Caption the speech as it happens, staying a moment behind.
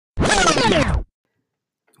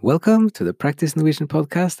Welcome to the Practice Norwegian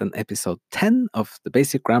podcast and episode 10 of the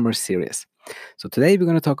Basic Grammar series. So today we're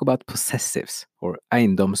going to talk about possessives, or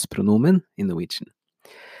eiendomspronomen in Norwegian.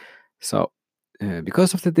 So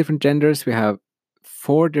because of the different genders, we have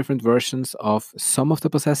 4 different versions of some of the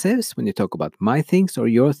possessives when you talk about my things or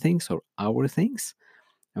your things or our things.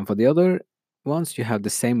 And for the other ones, you have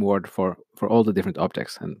the same word for all the different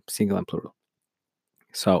objects, and single and plural.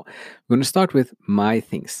 So we're going to start with my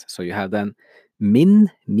things. So you have then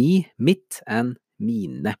min, me, mitt, and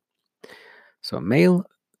mine. So male,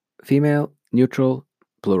 female, neutral,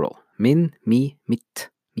 plural. Min, me, mitt,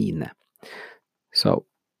 mine. So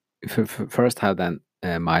first have then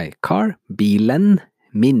my car, bilen,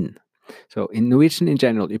 min. So in Norwegian in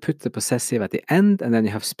general, you put the possessive at the end and then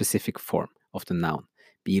you have specific form of the noun.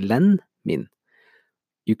 Bilen, min.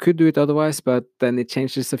 You could do it otherwise, but then it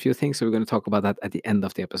changes a few things, so we're going to talk about that at the end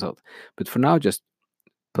of the episode. But for now, just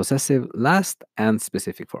possessive last and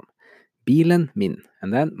specific form. Bilen min.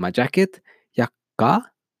 And then my jacket, jakka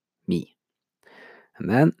mi. And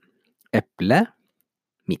then eple,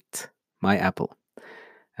 mitt, my apple.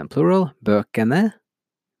 And plural, bøkene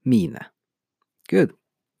mine. Good.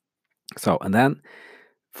 So, and then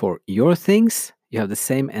for your things, you have the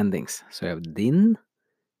same endings. So you have din,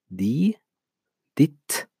 di,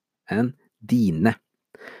 ditt, and dine.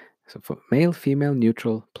 So for male, female,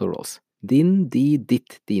 neutral, plurals. Din, di,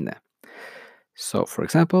 ditt, dine. So for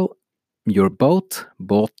example, your boat,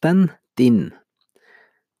 båten, din.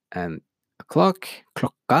 And a clock,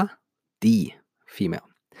 klokka, di, female.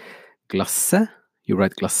 Glasse, you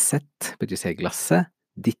write glasset, but you say glasse,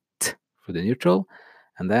 ditt for the neutral.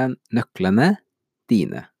 And then nøklene,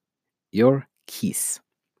 dine, your keys.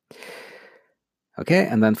 Okay,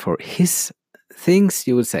 and then for his things,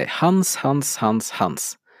 you would say hans, hans, hans,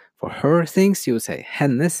 hans. For her things, you would say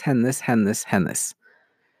hennes, hennes, hennes, hennes.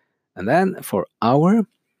 And then for our,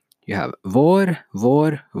 you have vår,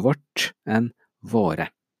 vår, vårt, and våre.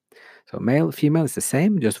 So male, female is the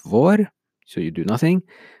same, just vår, so you do nothing.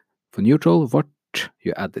 For neutral, vårt,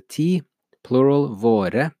 you add the T. Plural,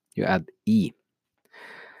 våre, you add E.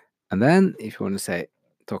 And then, if you want to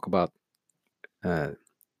talk about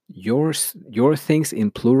your things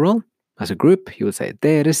in plural, as a group, you would say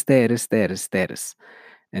deres, deres, deres, deres.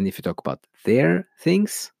 And if you talk about their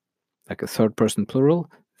things, like a third person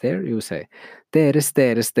plural, there you would say deres,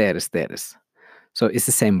 deres, deres, deres. So it's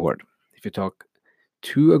the same word. If you talk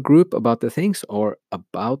to a group about the things or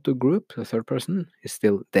about the group, the third person, is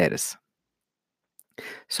still deres.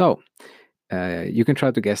 So you can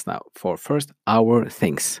try to guess now for first our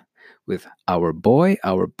things with our boy,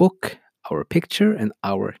 our book, our picture, and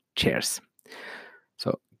our chairs.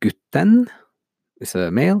 So gutten is a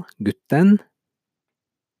male, gutten.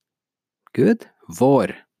 Good.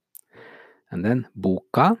 Vår. And then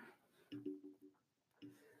boka.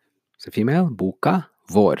 It's a female, boka,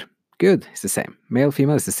 vår. Good. It's the same. Male,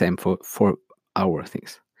 female is the same for our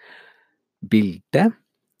things. Bilde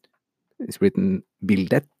is written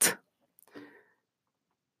bildet.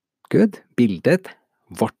 Good. Bildet,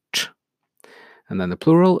 vårt. And then the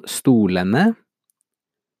plural, stolene.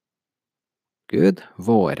 Good.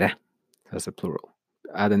 Våre. That's a plural.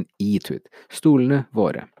 Add an E to it. Stolene,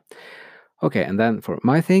 våre. Okay, and then for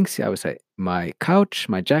my things, I would say my couch,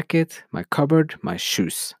 my jacket, my cupboard, my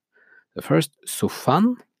shoes. The first,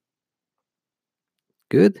 sofaen.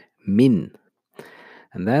 Good. Min.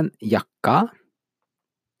 And then jakka.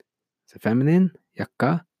 It's a feminine.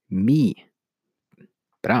 Jakka. Mi.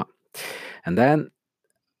 Bra. And then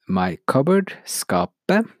my cupboard,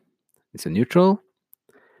 skapet. It's a neutral.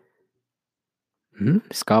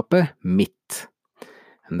 Skapet, mitt.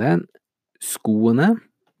 And then skoene,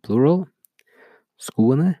 plural.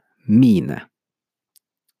 Skoene, mine.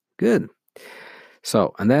 Good.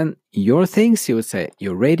 So, and then your things, you would say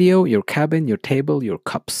your radio, your cabin, your table, your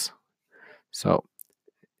cups. So,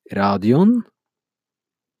 radion,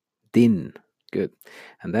 din. Good.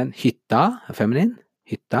 And then hytta, a feminine.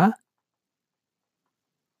 Hytta,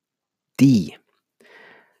 di.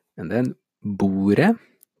 And then bordet,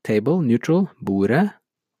 table, neutral. Bordet.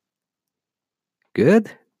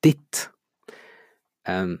 Good. Ditt.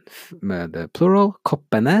 And the plural,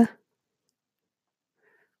 koppene.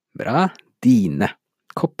 Bra. Dine.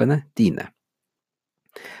 Koppene, dine.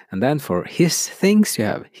 And then for his things, you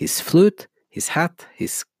have his flute, his hat,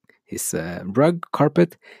 his rug,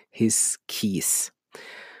 carpet, his keys.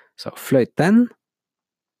 So fløyten,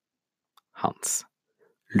 hans.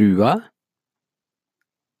 Lua,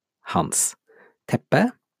 hans.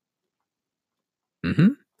 Teppe,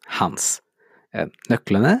 hans.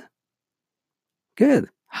 Nøklene, good,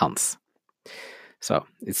 hans. So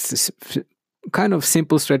it's kind of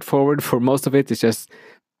simple, straightforward for most of it. It's just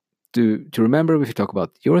to remember if you talk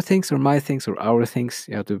about your things or my things or our things,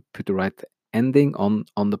 you have to put the right ending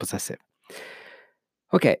on the possessive.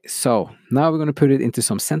 Okay, so now we're going to put it into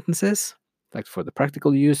some sentences, like for the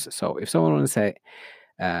practical use. So if someone want to say,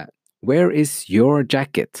 where is your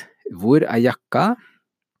jacket? Hvor er jakka?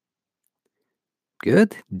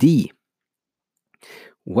 Good. D.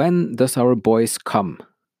 When does our boys come?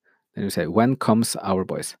 Then you say, when comes our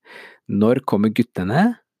boys? Når kommer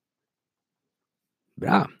guttene?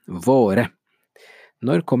 Bra. Våre.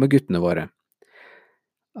 Når kommer guttene våre?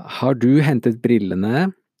 Har du hentet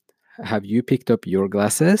brillene? Have you picked up your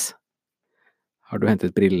glasses? Har du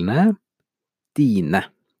hentet brillene? Dine.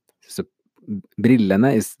 So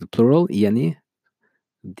brillene is the plural, ene.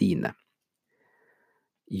 Dine.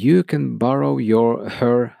 You can borrow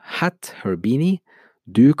her hat, her beanie.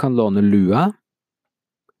 Du kan låne lua.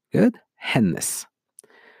 Good. Hennes.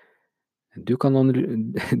 Du kan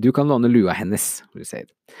låne lua hennes, will you say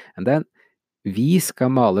it. And then, vi skal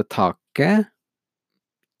male taket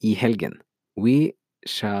I helgen. We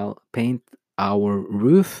shall paint our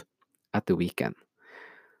roof at the weekend.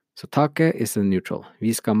 So taket is a neutral.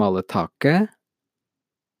 Vi skal male taket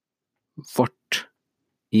vårt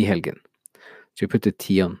I helgen. So you put the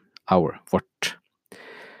T on our, vårt.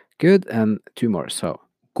 Good, and two more. So,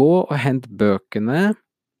 gå og hent bøkene.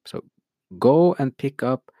 So, go and pick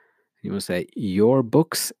up, you will say, your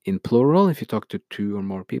books in plural if you talk to two or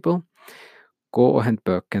more people. Gå og hent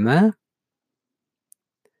bøkene.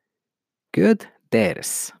 Good,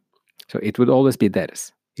 deres. So, it would always be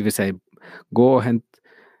deres. If you say, gå og hent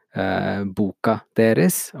boka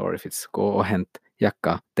deres, or if it's gå og hent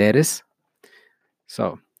jakka deres.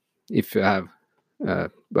 So, if you have,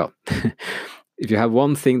 well, if you have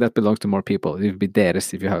one thing that belongs to more people, it would be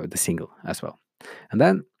deres if you have the single as well. And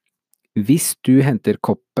then, hvis du henter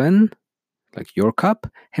koppen, like your cup,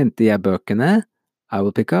 henter jeg bøkene, I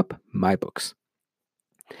will pick up my books.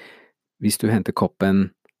 Hvis du henter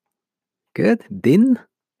koppen, good, din,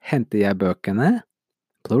 henter jeg bøkene,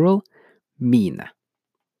 plural, mine.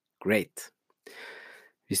 Great.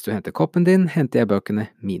 Hvis du henter koppen din, henter jeg bøkene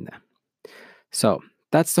mine. So,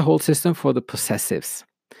 that's the whole system for the possessives.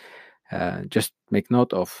 Just make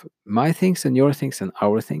note of my things and your things and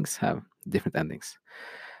our things have different endings.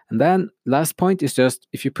 And then last point is just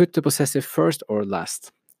if you put the possessive first or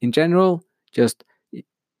last. In general, just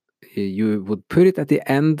you would put it at the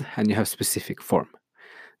end and you have specific form.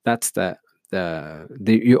 That's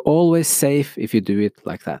you're always safe if you do it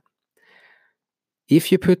like that.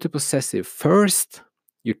 If you put the possessive first,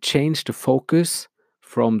 you change the focus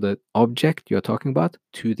from the object you're talking about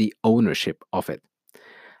to the ownership of it.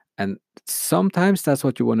 And sometimes that's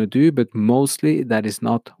what you want to do, but mostly that is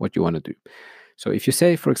not what you want to do. So if you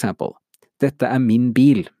say, for example, dette min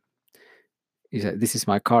bil, you say, this is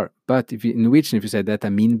my car. But if in Norwegian, if you say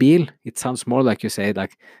dette min bil, it sounds more like you say,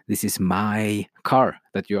 like, this is my car,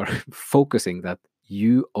 that you are focusing that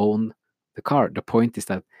you own the car. The point is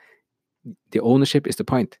that the ownership is the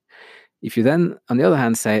point. If you then, on the other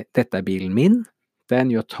hand, say, dette bilen min,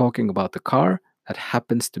 then you're talking about the car that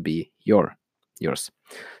happens to be yours.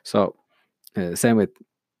 So, same with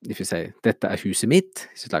if you say, dette huset mitt,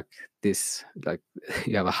 it's like this, like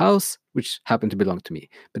you have a house which happened to belong to me.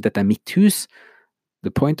 But dette mitt hus,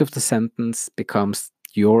 the point of the sentence becomes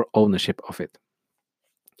your ownership of it.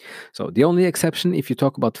 So the only exception, if you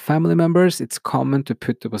talk about family members, it's common to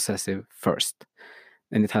put the possessive first.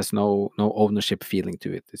 And it has no ownership feeling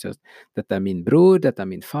to it. It's just, dette min bror, dette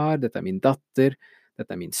min far, dette min datter,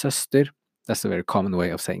 dette min søster. That's a very common way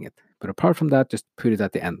of saying it. But apart from that, just put it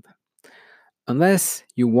at the end. Unless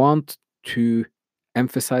you want to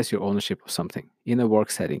emphasize your ownership of something in a work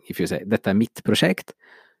setting. If you say, dette mitt projekt,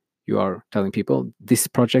 you are telling people, this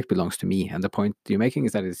project belongs to me. And the point you're making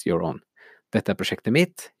is that it's your own. Dette prosjektet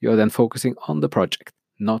mitt, you're then focusing on the project,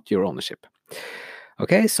 not your ownership.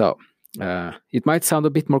 Okay, so it might sound a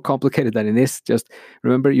bit more complicated than it is. Just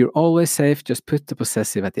remember, you're always safe. Just put the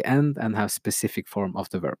possessive at the end and have specific form of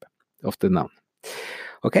the verb, of the noun.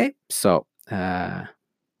 Okay, so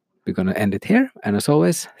we're going to end it here. And as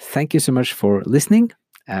always, thank you so much for listening,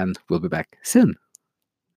 and we'll be back soon.